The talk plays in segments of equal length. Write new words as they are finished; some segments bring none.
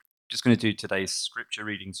Just going to do today's scripture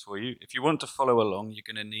readings for you. If you want to follow along, you're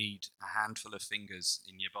going to need a handful of fingers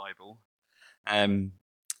in your Bible.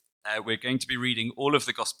 We're going to be reading all of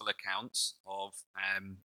the gospel accounts of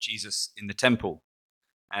Jesus in the temple.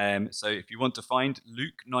 So if you want to find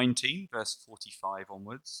Luke 19, verse 45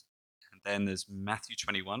 onwards, and then there's Matthew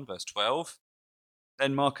 21, verse 12,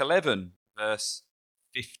 then Mark 11, verse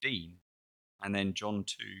 15, and then John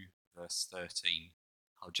 2, verse 13.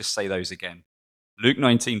 I'll just say those again. Luke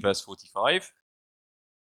 19, verse 45,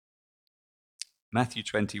 Matthew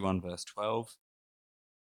 21, verse 12,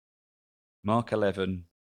 Mark 11,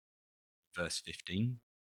 verse 15,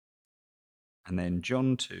 and then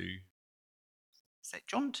John 2. Is that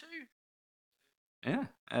John 2?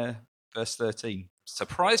 Yeah, verse 13.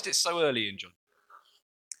 Surprised it's so early in John.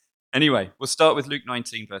 Anyway, we'll start with Luke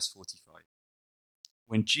 19, verse 45.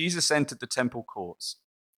 When Jesus entered the temple courts,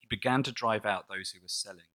 he began to drive out those who were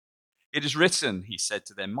selling. "It is written," he said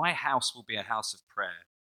to them, "My house will be a house of prayer,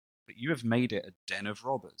 but you have made it a den of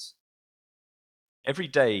robbers." Every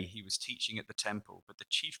day he was teaching at the temple, but the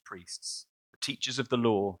chief priests, the teachers of the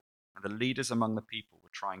law, and the leaders among the people were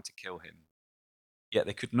trying to kill him. Yet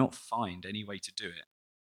they could not find any way to do it,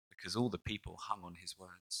 because all the people hung on his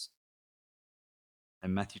words.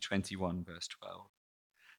 Then Matthew 21, verse 12.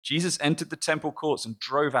 Jesus entered the temple courts and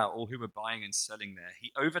drove out all who were buying and selling there.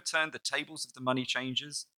 He overturned the tables of the money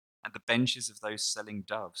changers and the benches of those selling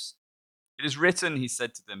doves. "It is written," he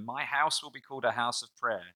said to them, "My house will be called a house of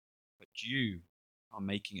prayer, but you are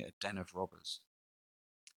making it a den of robbers."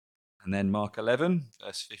 And then Mark 11,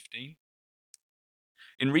 verse 15.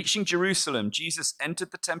 In reaching Jerusalem, Jesus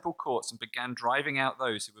entered the temple courts and began driving out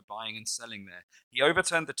those who were buying and selling there. He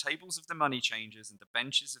overturned the tables of the money changers and the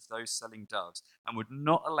benches of those selling doves, and would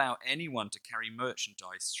not allow anyone to carry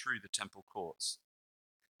merchandise through the temple courts.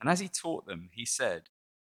 And as he taught them, he said,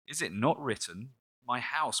 "Is it not written, 'My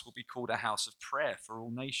house will be called a house of prayer for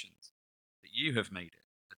all nations'? But you have made it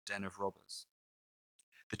a den of robbers."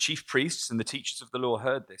 The chief priests and the teachers of the law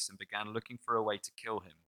heard this and began looking for a way to kill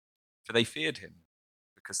him, for they feared him,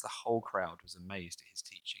 because the whole crowd was amazed at his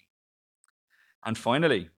teaching. And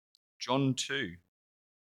finally, John 2.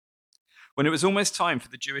 When it was almost time for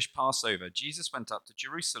the Jewish Passover, Jesus went up to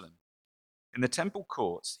Jerusalem. In the temple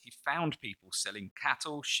courts, he found people selling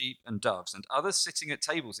cattle, sheep, and doves, and others sitting at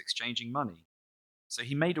tables exchanging money. So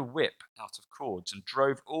he made a whip out of cords and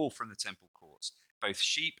drove all from the temple courts, both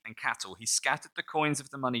sheep and cattle. He scattered the coins of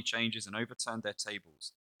the money changers and overturned their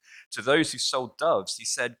tables. To those who sold doves, he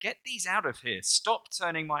said, "Get these out of here. Stop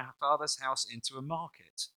turning my Father's house into a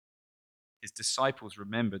market." His disciples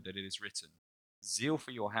remembered that it is written, "Zeal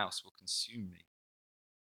for your house will consume me."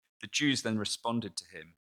 The Jews then responded to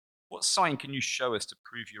him, "What sign can you show us to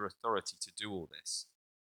prove your authority to do all this?"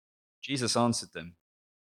 Jesus answered them,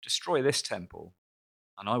 "Destroy this temple,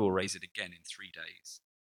 and I will raise it again in 3 days."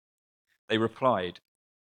 They replied,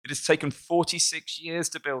 "It has taken 46 years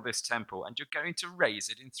to build this temple, and you're going to raise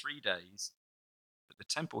it in 3 days?" But the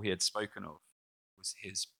temple he had spoken of was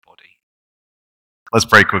his body. Let's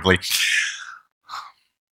pray quickly.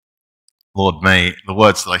 Lord, may the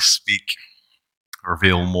words that I speak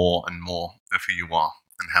reveal more and more of who you are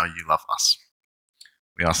and how you love us.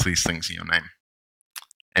 We ask these things in your name.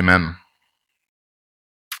 Amen.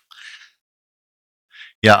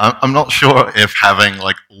 Yeah, I'm not sure if having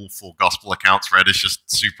all 4 gospel accounts read is just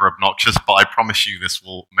super obnoxious, but I promise you this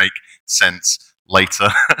will make sense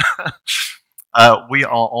later. We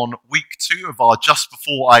are on week 2 of our Just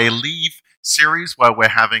Before I Leave series, where we're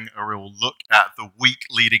having a real look at the week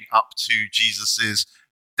leading up to Jesus'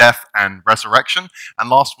 death and resurrection. And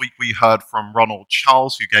last week we heard from Ronald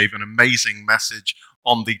Charles, who gave an amazing message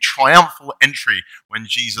on the triumphal entry when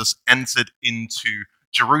Jesus entered into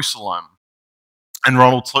Jerusalem. And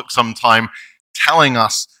Ronald took some time telling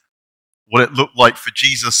us what it looked like for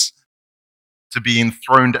Jesus to be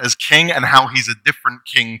enthroned as king, and how he's a different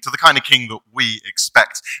king to the kind of king that we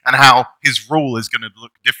expect, and how his rule is going to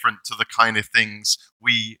look different to the kind of things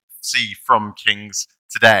we see from kings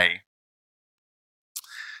today.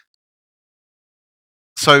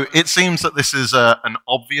 So it seems that this is an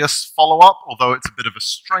obvious follow-up, although it's a bit of a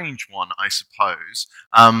strange one, I suppose.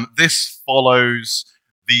 This follows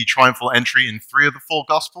the triumphal entry in 3 of the 4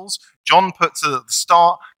 Gospels. John puts it at the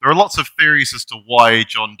start. There are lots of theories as to why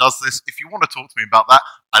John does this. If you want to talk to me about that,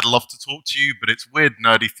 I'd love to talk to you, but it's weird,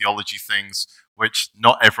 nerdy theology things which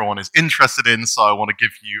not everyone is interested in, so I want to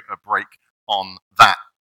give you a break on that.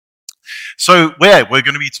 So we're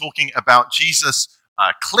going to be talking about Jesus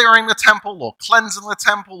clearing the temple or cleansing the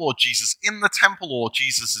temple or Jesus in the temple or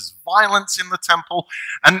Jesus' violence in the temple.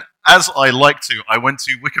 And as I like to, I went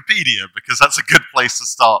to Wikipedia because that's a good place to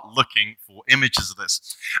start looking for images of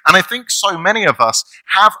this. And I think so many of us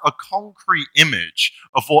have a concrete image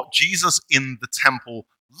of what Jesus in the temple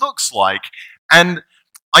looks like. And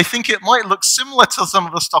I think it might look similar to some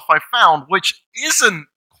of the stuff I found, which isn't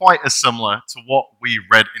quite as similar to what we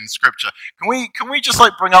read in Scripture. Can we just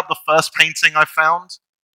like bring up the first painting I found?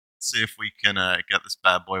 See if we can get this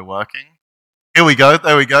bad boy working. Here we go.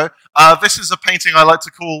 There we go. This is a painting I like to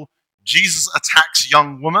call Jesus Attacks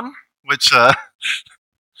Young Woman, which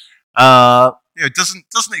doesn't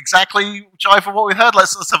exactly jive with what we heard.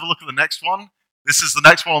 Let's have a look at the next one. This is the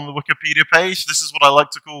next one on the Wikipedia page. This is what I like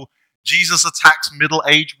to call Jesus Attacks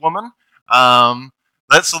Middle-Aged Woman.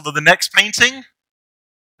 Let's look at the next painting.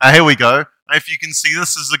 Here we go. If you can see,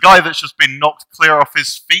 this is a guy that's just been knocked clear off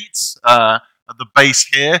his feet at the base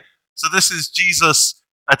here. So this is Jesus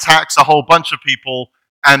attacks a whole bunch of people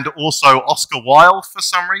and also Oscar Wilde for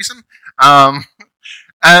some reason. And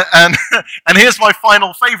here's my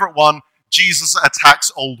final favorite one, Jesus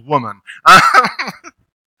attacks old woman.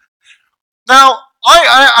 Now,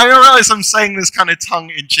 I realize I'm saying this kind of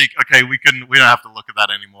tongue-in-cheek. Okay, we don't have to look at that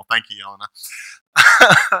anymore. Thank you, Yana.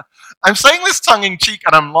 I'm saying this tongue-in-cheek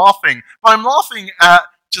and I'm laughing, but I'm laughing at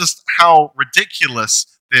just how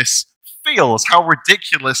ridiculous this feels, how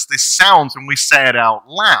ridiculous this sounds when we say it out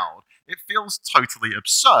loud. It feels totally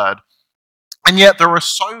absurd. And yet there are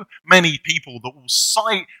so many people that will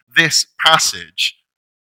cite this passage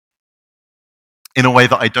in a way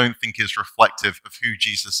that I don't think is reflective of who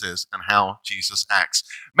Jesus is and how Jesus acts.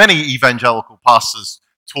 Many evangelical pastors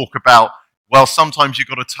talk about, well, sometimes you've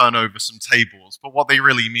got to turn over some tables, but what they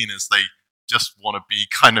really mean is they just want to be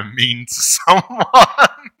kind of mean to someone.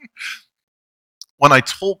 When I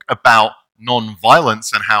talk about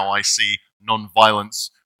non-violence and how I see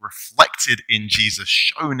non-violence reflected in Jesus,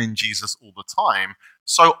 shown in Jesus all the time,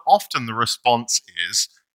 so often the response is,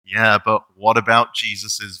 yeah, but what about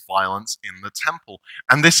Jesus' violence in the temple?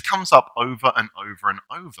 And this comes up over and over and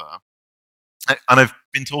over. And I've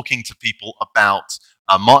been talking to people about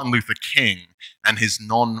Martin Luther King and his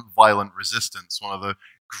non-violent resistance, one of the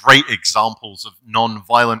great examples of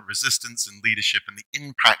non-violent resistance and leadership and the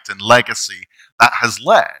impact and legacy that has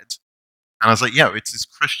led. And I was like, yeah, it's his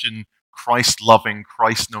Christian, Christ-loving,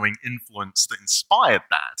 Christ-knowing influence that inspired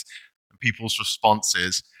that. And people's response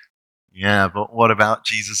is, yeah, but what about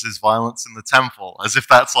Jesus' violence in the temple? As if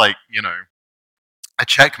that's like, a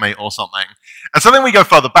checkmate or something. And so then we go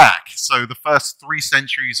further back. So the first 3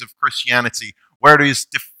 centuries of Christianity, where it is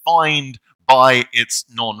defined by its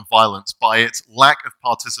non-violence, by its lack of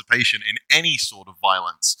participation in any sort of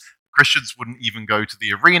violence. Christians wouldn't even go to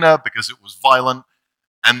the arena because it was violent.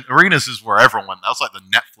 And arenas is where everyone went. That was like the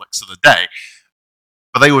Netflix of the day.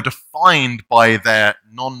 But they were defined by their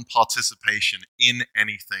non-participation in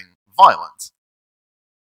anything violent.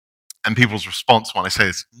 And people's response when I say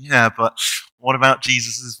this, yeah, but what about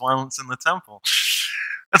Jesus' violence in the temple?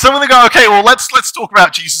 And so when they go, okay, well, let's talk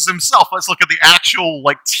about Jesus himself. Let's look at the actual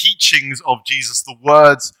teachings of Jesus, the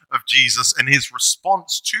words of Jesus, and his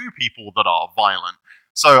response to people that are violent.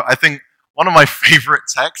 So I think one of my favorite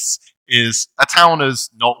texts is, a town has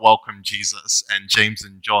not welcomed Jesus, and James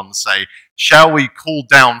and John say, shall we call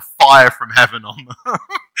down fire from heaven on them?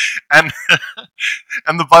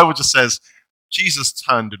 and the Bible just says, Jesus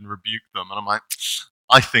turned and rebuked them. And I'm like,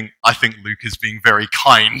 I think Luke is being very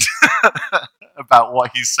kind about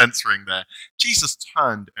what he's censoring there. Jesus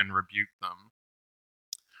turned and rebuked them.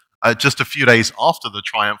 Just a few days after the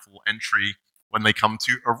triumphal entry, when they come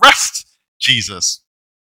to arrest Jesus,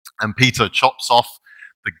 and Peter chops off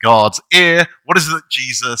the guard's ear, what is it that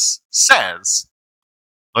Jesus says?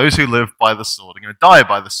 Those who live by the sword are going to die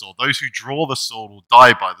by the sword. Those who draw the sword will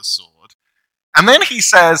die by the sword. And then he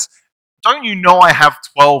says, don't you know I have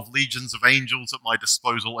 12 legions of angels at my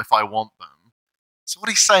disposal if I want them? So what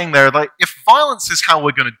he's saying there, if violence is how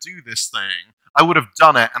we're going to do this thing, I would have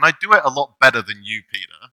done it, and I'd do it a lot better than you,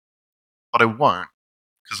 Peter. But I won't,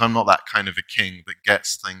 because I'm not that kind of a king that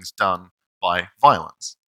gets things done by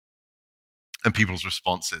violence. And people's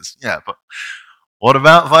response is, yeah, but what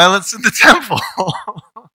about violence in the temple?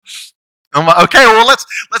 I'm like, okay, well,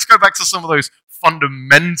 let's go back to some of those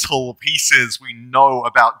fundamental pieces we know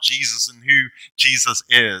about Jesus and who Jesus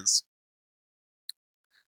is.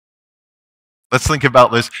 Let's think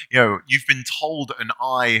about this. You've been told an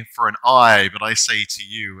eye for an eye, but I say to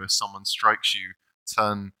you, if someone strikes you,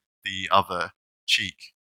 turn the other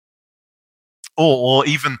cheek. Or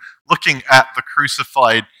even looking at the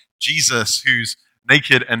crucified Jesus, who's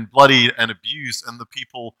naked and bloodied and abused, and the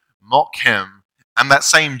people mock him And that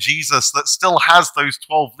same Jesus that still has those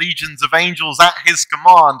 12 legions of angels at his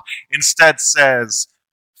command instead says,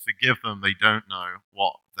 forgive them, they don't know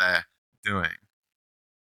what they're doing.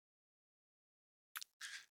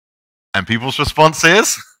 And people's response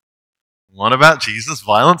is, what about Jesus'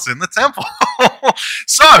 violence in the temple?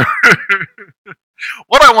 So,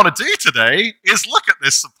 what I want to do today is look at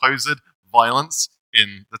this supposed violence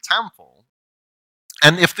in the temple.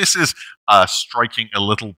 And if this is striking a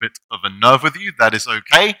little bit of a nerve with you, that is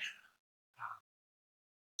okay.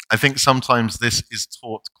 I think sometimes this is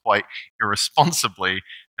taught quite irresponsibly,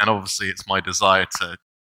 and obviously it's my desire to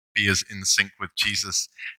be as in sync with Jesus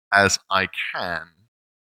as I can.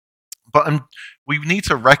 But we need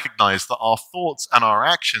to recognize that our thoughts and our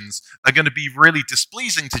actions are going to be really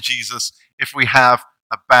displeasing to Jesus if we have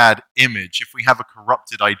a bad image, if we have a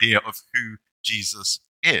corrupted idea of who Jesus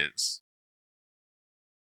is.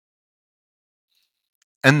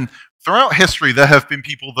 And throughout history, there have been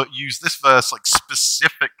people that use this verse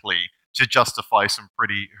specifically to justify some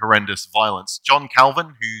pretty horrendous violence. John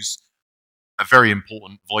Calvin, who's a very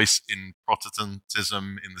important voice in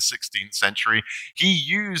Protestantism in the 16th century, he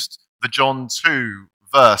used the John 2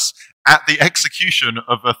 verse at the execution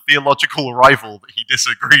of a theological rival that he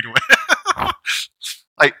disagreed with.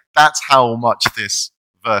 That's how much this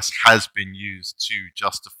verse has been used to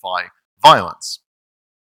justify violence.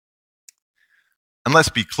 And let's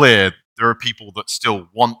be clear, there are people that still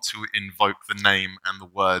want to invoke the name and the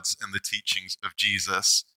words and the teachings of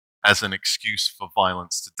Jesus as an excuse for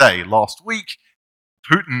violence today. Last week,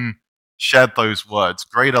 Putin shared those words,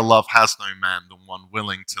 greater love has no man than one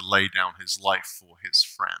willing to lay down his life for his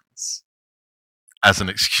friends, as an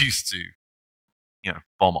excuse to,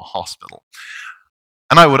 bomb a hospital.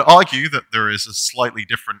 And I would argue that there is a slightly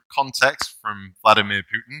different context from Vladimir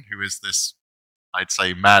Putin, who is this, I'd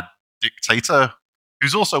say, mad dictator,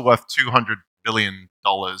 who's also worth $200 billion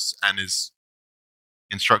and is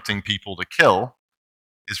instructing people to kill,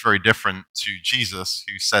 is very different to Jesus,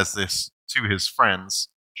 who says this to his friends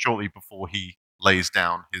shortly before he lays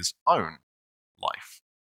down his own life.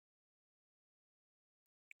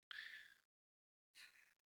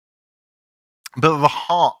 But at the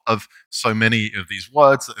heart of so many of these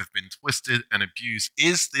words that have been twisted and abused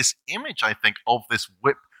is this image, I think, of this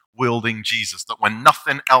whip-wielding Jesus, that when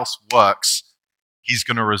nothing else works, he's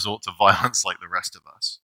going to resort to violence like the rest of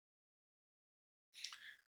us.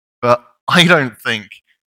 But I don't think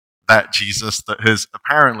that Jesus that has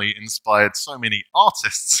apparently inspired so many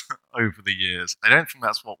artists over the years, I don't think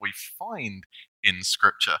that's what we find in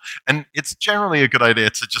Scripture. And it's generally a good idea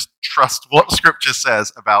to just trust what Scripture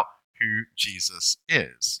says about who Jesus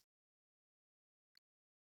is.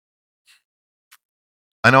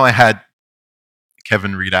 I know I had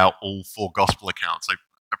Kevin read out all 4 gospel accounts. I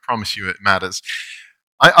promise you it matters.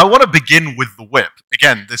 I want to begin with the whip.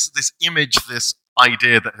 Again, this image, this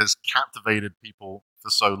idea that has captivated people for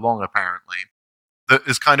so long, apparently, that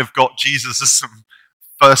has kind of got Jesus as some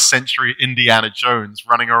first century Indiana Jones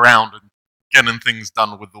running around and getting things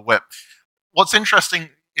done with the whip. What's interesting,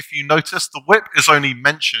 if you notice, the whip is only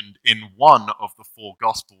mentioned in one of the 4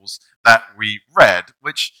 Gospels that we read,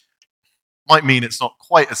 which might mean it's not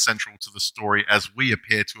quite as central to the story as we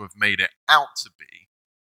appear to have made it out to be.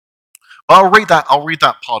 But I'll read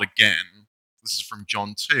that part again. This is from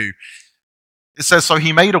John 2. It says, so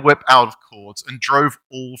he made a whip out of cords and drove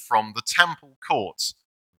all from the temple courts,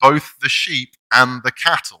 both the sheep and the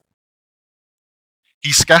cattle.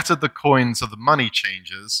 He scattered the coins of the money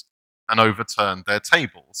changers and overturned their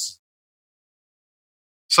tables.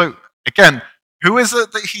 So, again, who is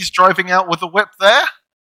it that he's driving out with a whip there?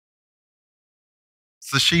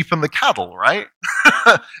 It's the sheep and the cattle, right?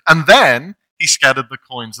 And then he scattered the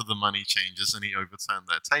coins of the money changers and he overturned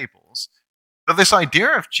their tables. But this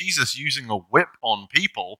idea of Jesus using a whip on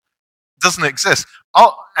people doesn't exist.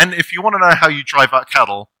 And if you want to know how you drive out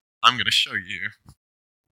cattle, I'm going to show you.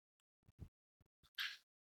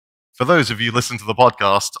 For those of you listening to the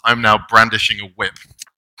podcast, I'm now brandishing a whip.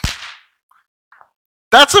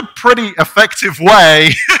 That's a pretty effective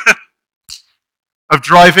way of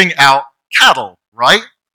driving out cattle, right?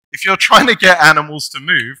 If you're trying to get animals to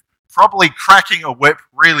move, probably cracking a whip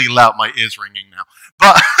really loud. My ear's ringing now.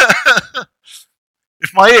 But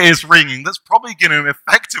if my ear is ringing, that's probably an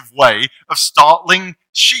effective way of startling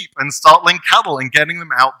sheep and startling cattle and getting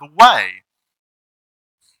them out the way.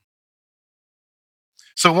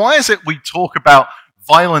 So why is it we talk about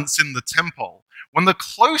violence in the temple when the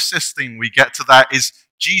closest thing we get to that is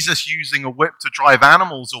Jesus using a whip to drive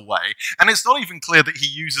animals away? And it's not even clear that he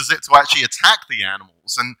uses it to actually attack the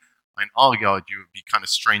animals. And I'd argue it would be kind of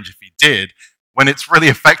strange if he did, when it's really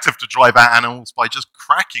effective to drive out animals by just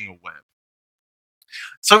cracking a whip.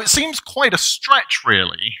 So it seems quite a stretch,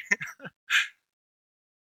 really,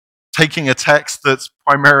 taking a text that's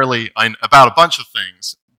primarily about a bunch of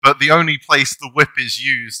things, but the only place the whip is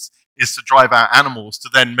used is to drive out animals, to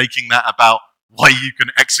then making that about why you can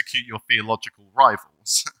execute your theological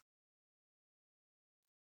rivals.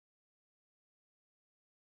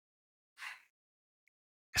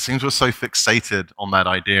 It seems we're so fixated on that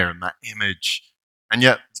idea and that image, and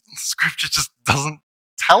yet Scripture just doesn't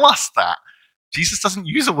tell us that. Jesus doesn't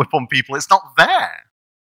use a whip on people, it's not there.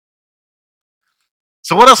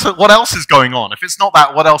 So what else is going on? If it's not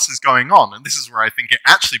that, what else is going on? And this is where I think it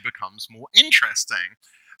actually becomes more interesting.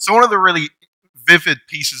 So one of the really vivid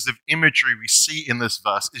pieces of imagery we see in this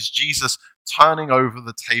verse is Jesus turning over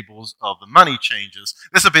the tables of the money changers.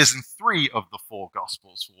 This appears in 3 of the 4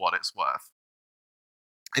 Gospels, for what it's worth.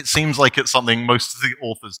 It seems like it's something most of the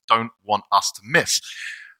authors don't want us to miss.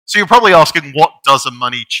 So you're probably asking, what does a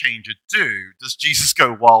money changer do? Does Jesus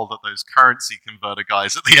go wild at those currency converter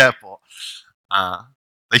guys at the airport?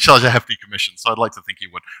 They charge a hefty commission, so I'd like to think he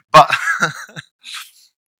would. But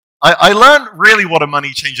I learned really what a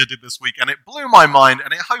money changer did this week, and it blew my mind,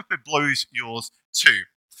 and I hope it blows yours too.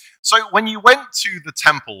 So when you went to the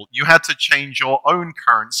temple, you had to change your own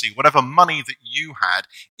currency, whatever money that you had,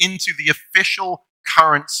 into the official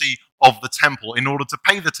currency of the temple in order to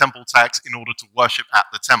pay the temple tax, in order to worship at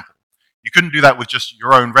the temple. You couldn't do that with just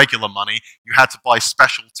your own regular money. You had to buy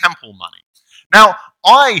special temple money. Now,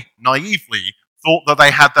 I naively thought that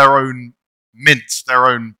they had their own mint, their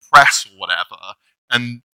own press or whatever,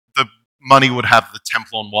 and the money would have the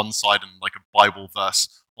temple on one side and like a Bible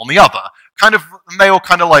verse on the other. And they all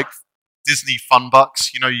kind of like Disney fun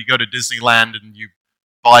bucks. You know, you go to Disneyland and you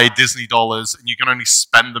buy Disney dollars and you can only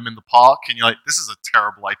spend them in the park, and you're like, this is a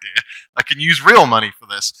terrible idea. I can use real money for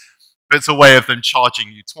this. But it's a way of them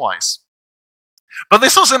charging you twice. But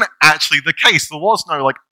this wasn't actually the case. There was no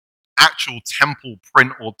like actual temple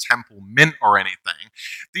print or temple mint or anything.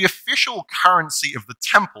 The official currency of the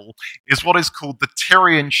temple is what is called the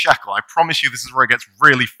Tyrian shekel. I promise you this is where it gets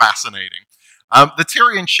really fascinating. The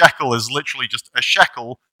Tyrian shekel is literally just a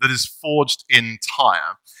shekel that is forged in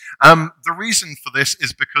Tyre. The reason for this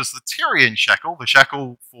is because the Tyrian shekel, the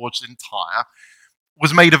shekel forged in Tyre,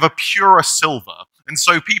 was made of a purer silver. And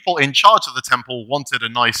so people in charge of the temple wanted a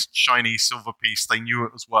nice, shiny silver piece. They knew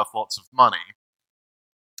it was worth lots of money.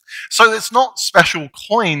 So it's not special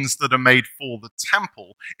coins that are made for the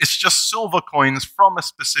temple. It's just silver coins from a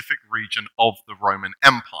specific region of the Roman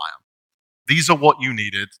Empire. These are what you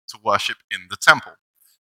needed to worship in the temple.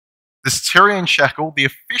 This Tyrian shekel, the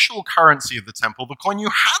official currency of the temple, the coin you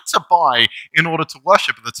had to buy in order to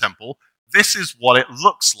worship at the temple, this is what it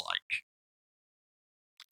looks like.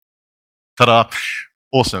 Ta-da.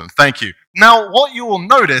 Awesome, thank you. Now, what you will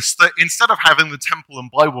notice that instead of having the temple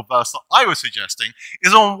and Bible verse that I was suggesting,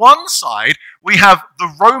 is on one side we have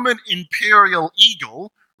the Roman imperial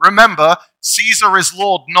eagle. Remember, Caesar is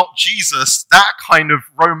Lord, not Jesus. That kind of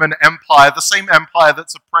Roman empire, the same empire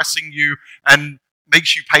that's oppressing you and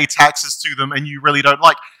makes you pay taxes to them and you really don't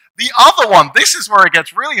like. The other one, this is where it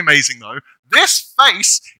gets really amazing though. This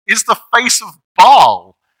face is the face of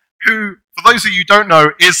Baal, who, for those of you who don't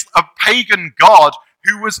know, is a pagan god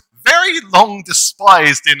who was very long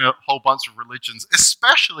despised in a whole bunch of religions,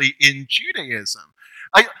 especially in Judaism.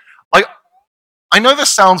 I know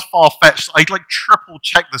this sounds far-fetched. I triple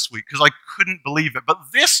checked this week because I couldn't believe it. But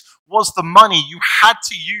this was the money you had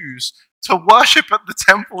to use to worship at the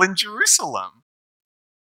temple in Jerusalem.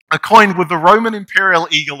 A coin with the Roman imperial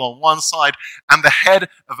eagle on one side and the head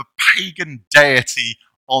of a pagan deity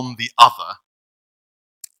on the other.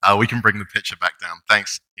 We can bring the picture back down.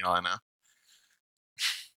 Thanks, Yana.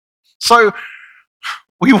 So,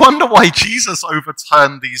 we wonder why Jesus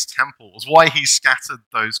overturned these temples, why he scattered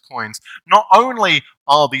those coins. Not only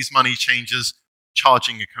are these money changers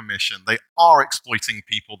charging a commission, they are exploiting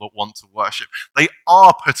people that want to worship. They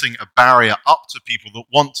are putting a barrier up to people that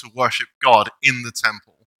want to worship God in the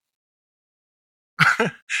temple.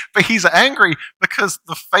 But he's angry because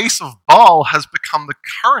the face of Baal has become the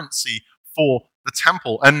currency for the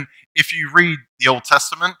temple. And if you read the Old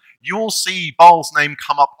Testament, you'll see Baal's name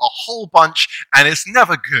come up a whole bunch, and it's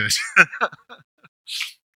never good.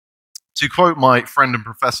 To quote my friend and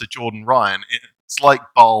professor Jordan Ryan, it's like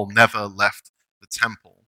Baal never left the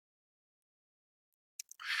temple.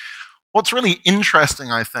 What's really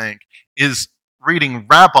interesting, I think, is reading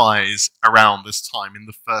rabbis around this time in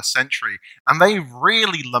the first century, and they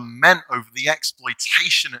really lament over the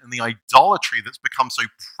exploitation and the idolatry that's become so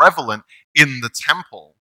prevalent in the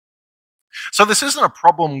temple. So this isn't a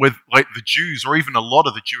problem with the Jews or even a lot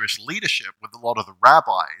of the Jewish leadership, with a lot of the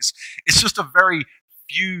rabbis. It's just a very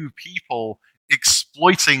few people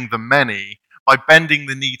exploiting the many by bending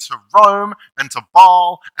the knee to Rome and to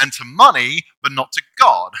Baal and to money, but not to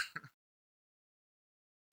God.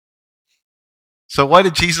 So why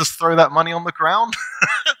did Jesus throw that money on the ground?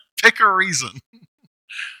 Pick a reason.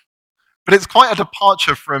 But it's quite a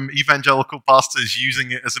departure from evangelical pastors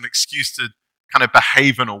using it as an excuse to kind of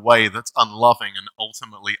behave in a way that's unloving and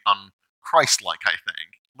ultimately un-Christ-like, I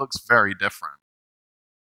think. Looks very different.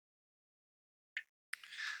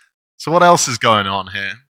 So what else is going on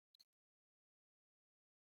here?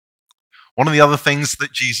 One of the other things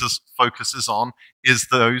that Jesus focuses on is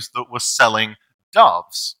those that were selling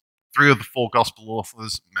doves. 3 of the 4 gospel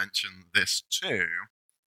authors mention this too.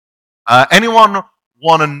 Anyone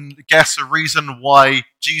want to guess a reason why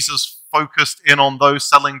Jesus focused in on those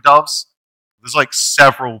selling doves? There's like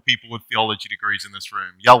several people with theology degrees in this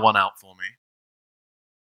room. Yell one out for me.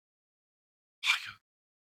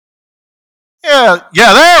 Yeah,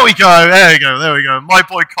 there we go. My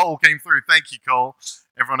boy Cole came through. Thank you, Cole.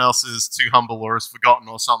 Everyone else is too humble or has forgotten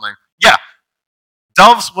or something. Yeah,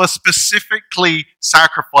 doves were specifically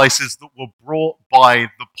sacrifices that were brought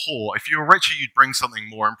by the poor. If you were richer, you'd bring something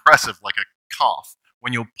more impressive, like a calf.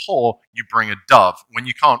 When you're poor, you bring a dove. When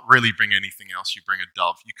you can't really bring anything else, you bring a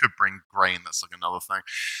dove. You could bring grain, that's like another thing.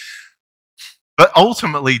 But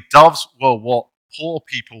ultimately, doves were what poor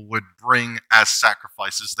people would bring as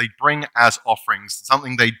sacrifices. They'd bring as offerings,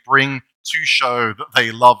 something they'd bring to show that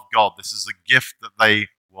they love God. This is a gift that they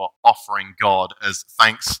were offering God as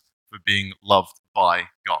thanks for being loved by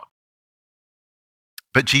God.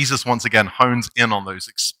 But Jesus once again hones in on those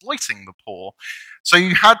exploiting the poor. So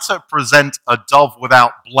you had to present a dove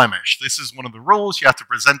without blemish. This is one of the rules. You had to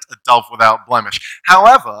present a dove without blemish.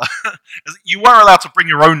 However, you were allowed to bring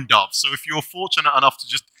your own dove. So if you were fortunate enough to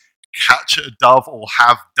just catch a dove or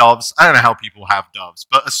have doves, I don't know how people have doves,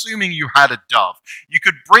 but assuming you had a dove, you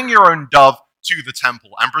could bring your own dove to the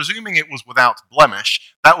temple, and presuming it was without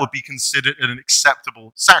blemish, that would be considered an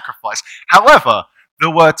acceptable sacrifice. However,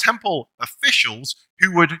 there were temple officials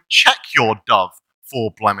who would check your dove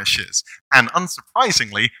for blemishes, and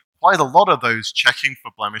unsurprisingly, quite a lot of those checking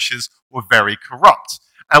for blemishes were very corrupt,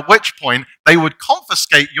 at which point they would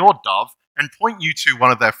confiscate your dove and point you to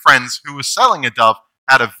one of their friends who was selling a dove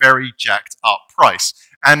at a very jacked up price.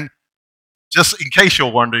 And just in case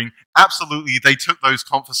you're wondering, absolutely, they took those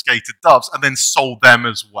confiscated doves and then sold them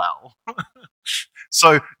as well.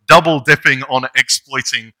 So double dipping on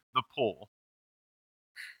exploiting the poor.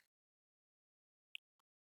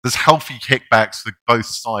 There's healthy kickbacks for both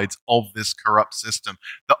sides of this corrupt system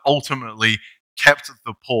that ultimately kept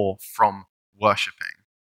the poor from worshipping.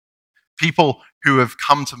 People who have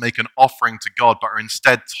come to make an offering to God but are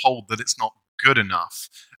instead told that it's not good enough,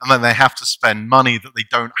 and then they have to spend money that they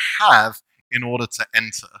don't have in order to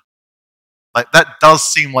enter. Like, that does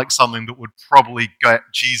seem like something that would probably get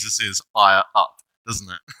Jesus's ire up, doesn't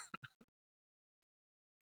it?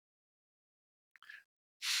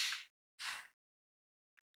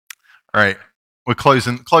 All right, we're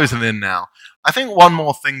closing in now. I think one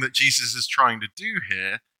more thing that Jesus is trying to do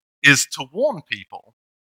here is to warn people.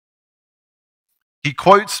 He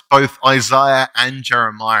quotes both Isaiah and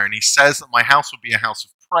Jeremiah, and he says that my house will be a house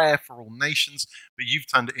of prayer for all nations, but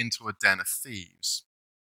you've turned it into a den of thieves.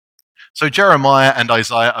 So Jeremiah and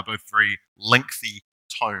Isaiah are both very lengthy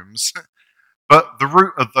tomes, but the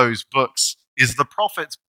root of those books is the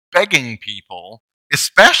prophets begging people,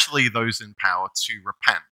 especially those in power, to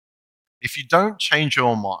repent. If you don't change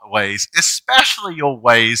your ways, especially your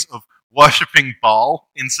ways of worshipping Baal,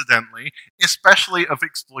 incidentally, especially of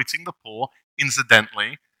exploiting the poor,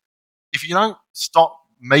 incidentally, if you don't stop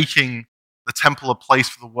making the temple a place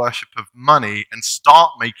for the worship of money and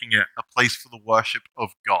start making it a place for the worship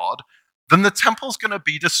of God, then the temple's going to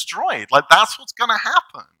be destroyed. Like, that's what's going to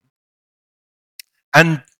happen.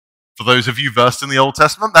 And for those of you versed in the Old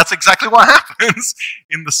Testament, that's exactly what happens.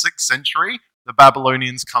 In the 6th century, the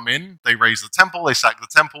Babylonians come in, they raise the temple, they sack the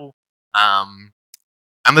temple, and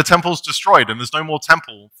the temple's destroyed, and there's no more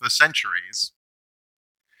temple for centuries.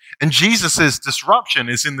 And Jesus' disruption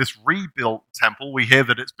is in this rebuilt temple. We hear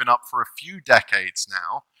that it's been up for a few decades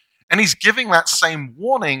now, and he's giving that same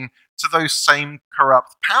warning to those same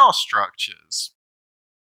corrupt power structures.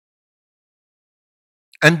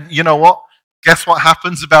 And you know what? Guess what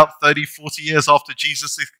happens about 30, 40 years after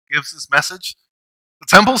Jesus gives this message? The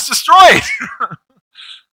temple's destroyed.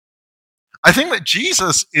 I think that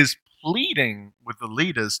Jesus is pleading with the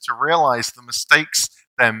leaders to realize the mistakes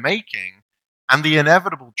they're making and the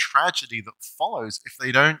inevitable tragedy that follows if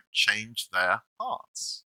they don't change their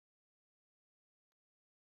hearts.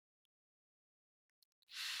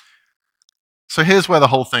 So here's where the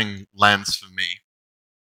whole thing lands for me.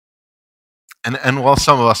 And while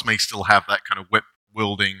some of us may still have that kind of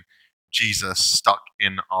whip-wielding Jesus stuck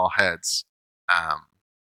in our heads, I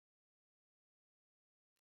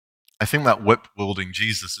think that whip-wielding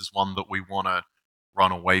Jesus is one that we want to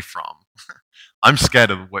run away from. I'm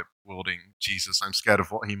scared of whip-wielding Jesus. I'm scared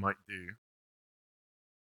of what he might do.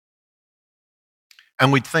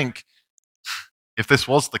 And we'd think, if this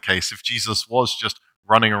was the case, if Jesus was just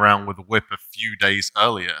running around with a whip a few days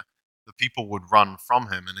earlier, the people would run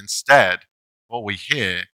from him. And instead, what we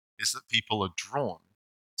hear is that people are drawn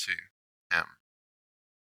to him.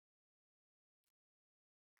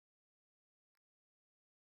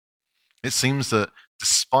 It seems that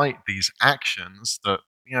despite these actions that,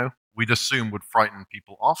 we'd assume would frighten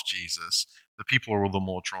people off Jesus, the people are all the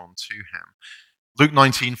more drawn to him. Luke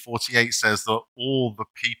 19:48 says that all the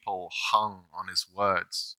people hung on his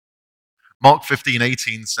words. Mark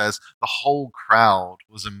 15:18 says the whole crowd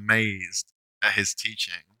was amazed at his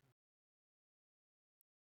teaching.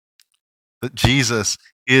 That Jesus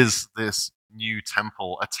is this new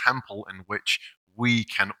temple, a temple in which we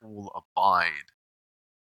can all abide.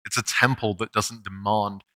 It's a temple that doesn't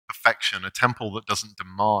demand perfection, a temple that doesn't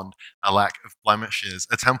demand a lack of blemishes,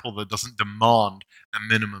 a temple that doesn't demand a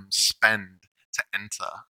minimum spend to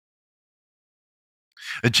enter.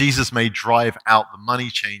 That Jesus may drive out the money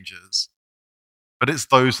changers, but it's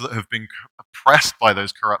those that have been oppressed by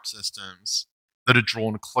those corrupt systems that are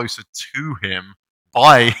drawn closer to him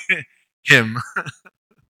by him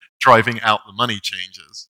driving out the money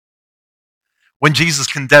changers. When Jesus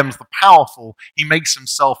condemns the powerful, he makes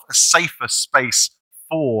himself a safer space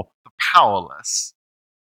for the powerless.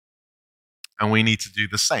 And we need to do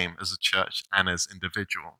the same as a church and as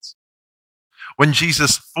individuals. When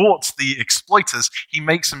Jesus thwarts the exploiters, he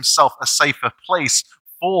makes himself a safer place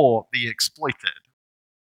for the exploited.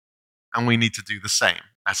 And we need to do the same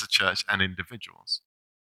as a church and individuals.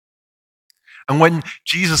 And when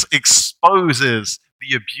Jesus exposes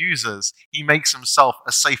the abusers, he makes himself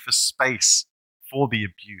a safer space for the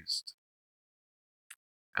abused.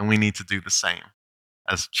 And we need to do the same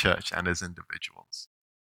as a church and as individuals.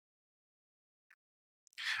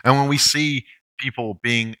 And when we see people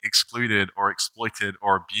being excluded or exploited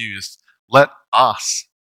or abused, let us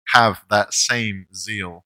have that same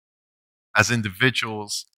zeal as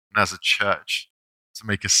individuals and as a church to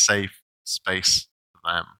make a safe space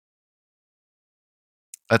for them.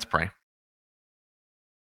 Let's pray.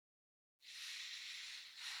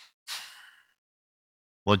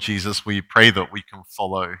 Lord Jesus, we pray that we can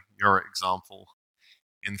follow your example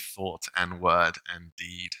in thought and word and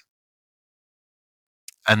deed.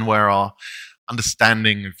 And where our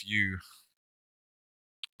understanding of you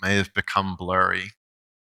may have become blurry,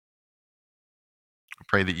 I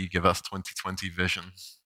pray that you give us 2020 vision,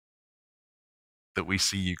 that we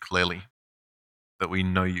see you clearly, that we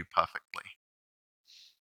know you perfectly.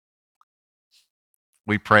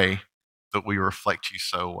 We pray that we reflect you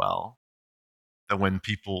so well that when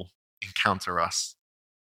people encounter us,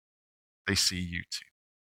 they see you too.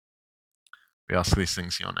 We ask these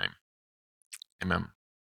things in your name. Amen.